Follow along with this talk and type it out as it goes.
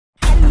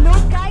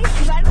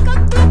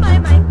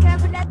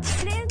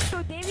let's play.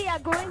 Today we are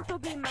going to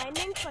be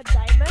mining for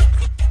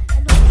diamonds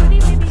and hopefully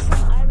maybe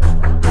some iron.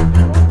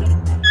 Okay.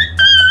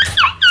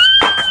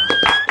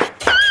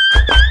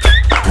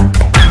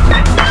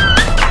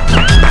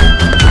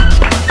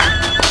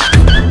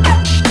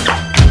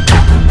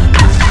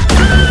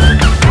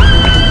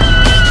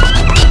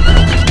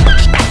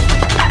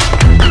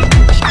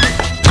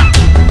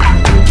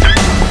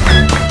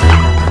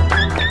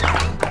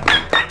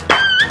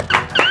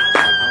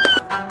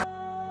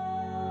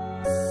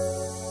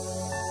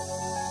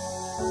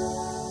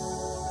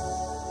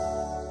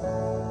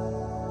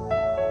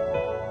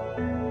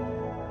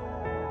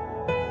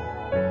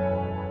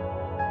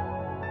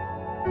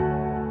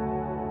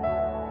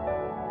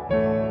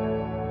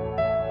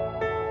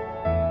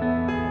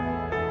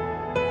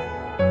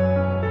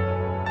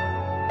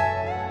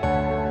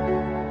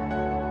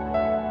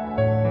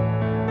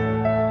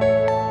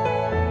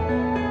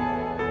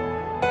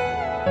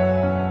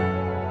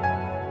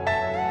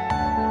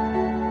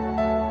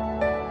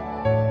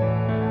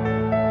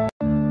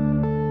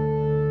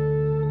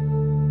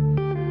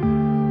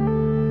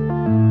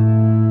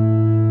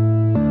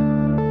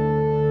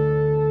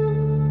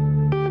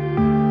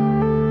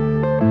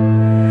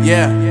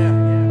 Yeah.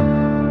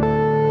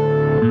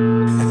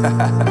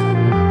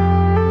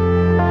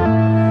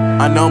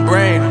 Unknown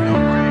Brain,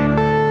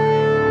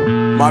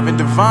 Marvin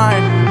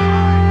Divine.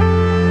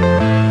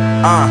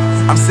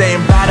 I'm saying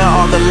bye to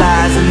all the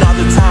lies and all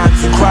the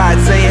times you cried,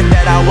 saying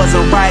that I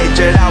wasn't right,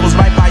 yet I was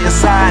right by your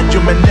side.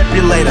 You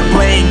manipulator,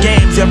 playing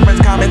games, your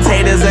friends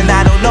commentators, and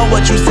I don't know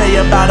what you say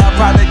about our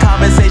private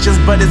conversations,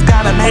 but it's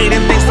got them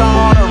hating. Thanks to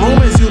all the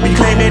rumors you be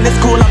claiming. It's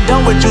cool, I'm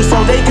done with you,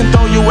 so they can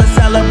throw you a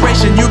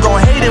celebration. You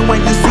gon' hate it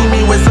when you see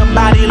me with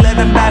somebody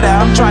living better.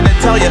 I'm trying to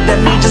tell you that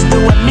me just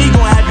doing me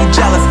gon' have you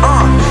jealous.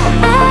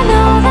 I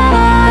know that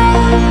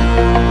I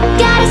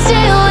gotta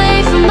stay away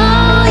from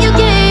all your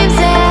games,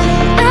 yeah.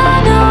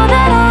 I know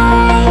that I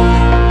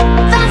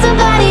found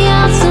somebody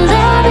else to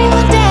love me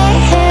one day,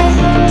 yeah.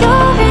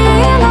 You'll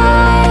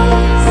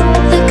realize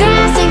the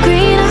grass ain't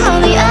greener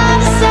on the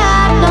other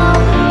side, no.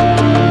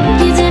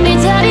 You did me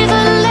dirty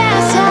for the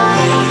last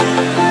time,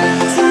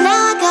 so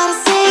now I gotta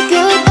say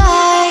goodbye.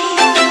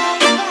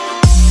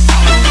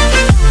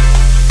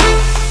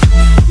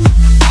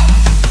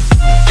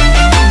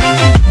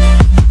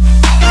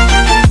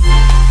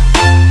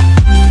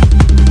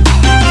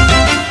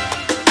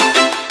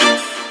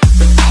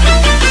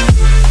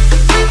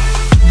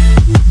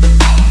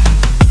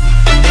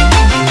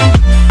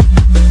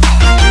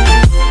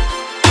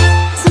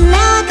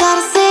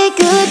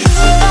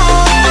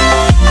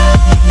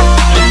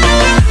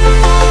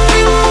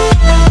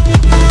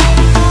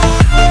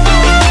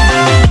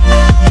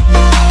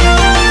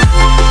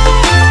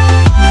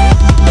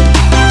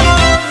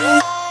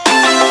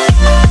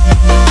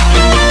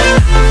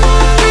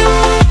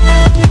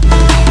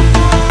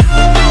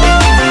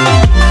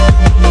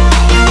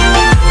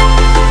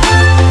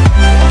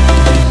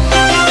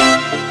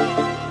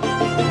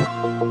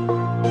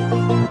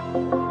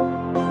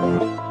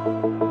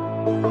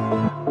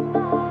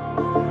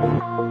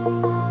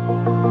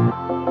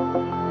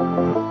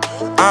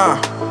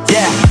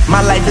 Yeah,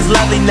 my life is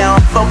lovely now,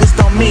 I'm focused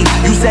on me.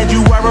 You said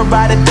you were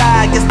about to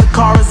die, I guess the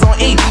car is on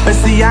E. But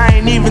see, I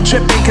ain't even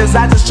tripping, cause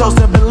I just chose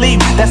to believe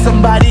that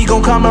somebody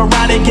gon' come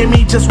around and give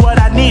me just what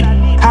I need.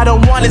 I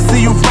don't wanna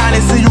see you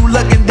frowning, see you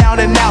looking down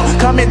and out,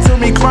 coming to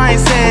me crying,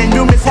 saying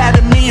you miss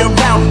having me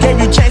around. Gave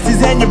you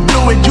chances and you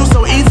blew it, you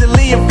so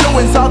easily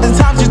influenced. All the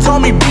times you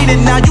told me beat it,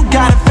 now you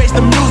gotta face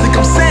the music.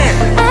 I'm saying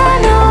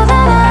I know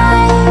that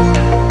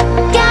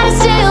I gotta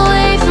stay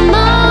away from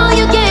all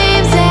your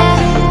games, yeah.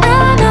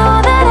 I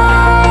know that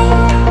I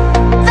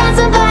found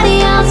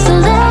somebody else to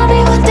love me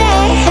one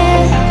day,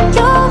 yeah.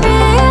 You'll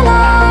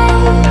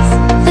realize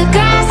the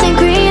grass ain't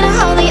greener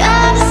on the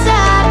other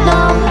side,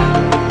 no.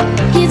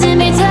 You did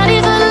me dirty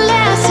for the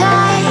last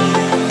time,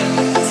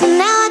 so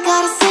now I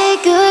gotta say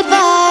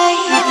goodbye.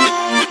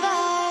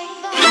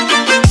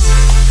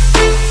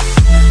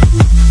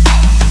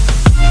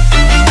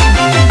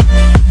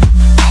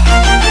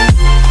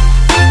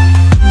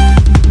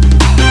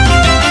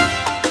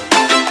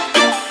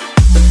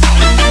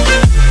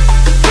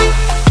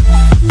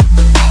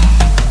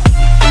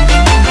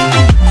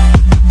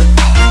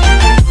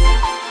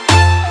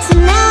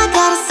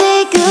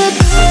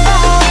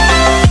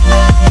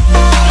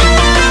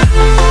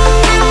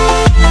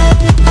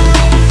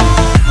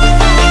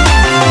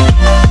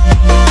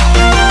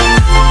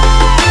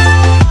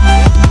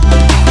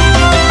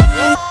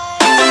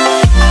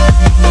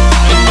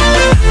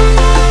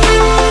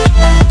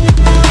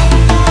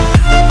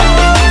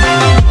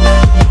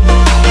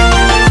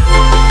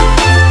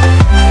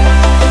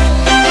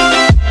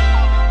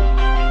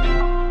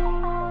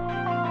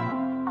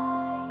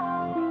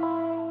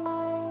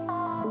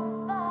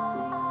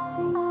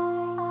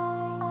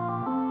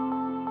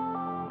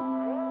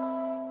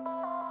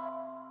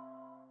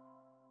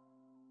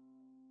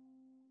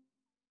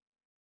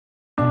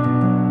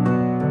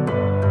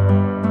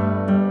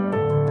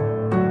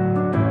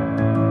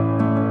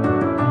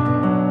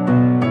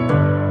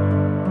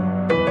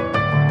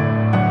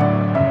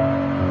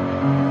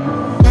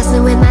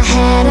 my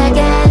head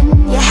again.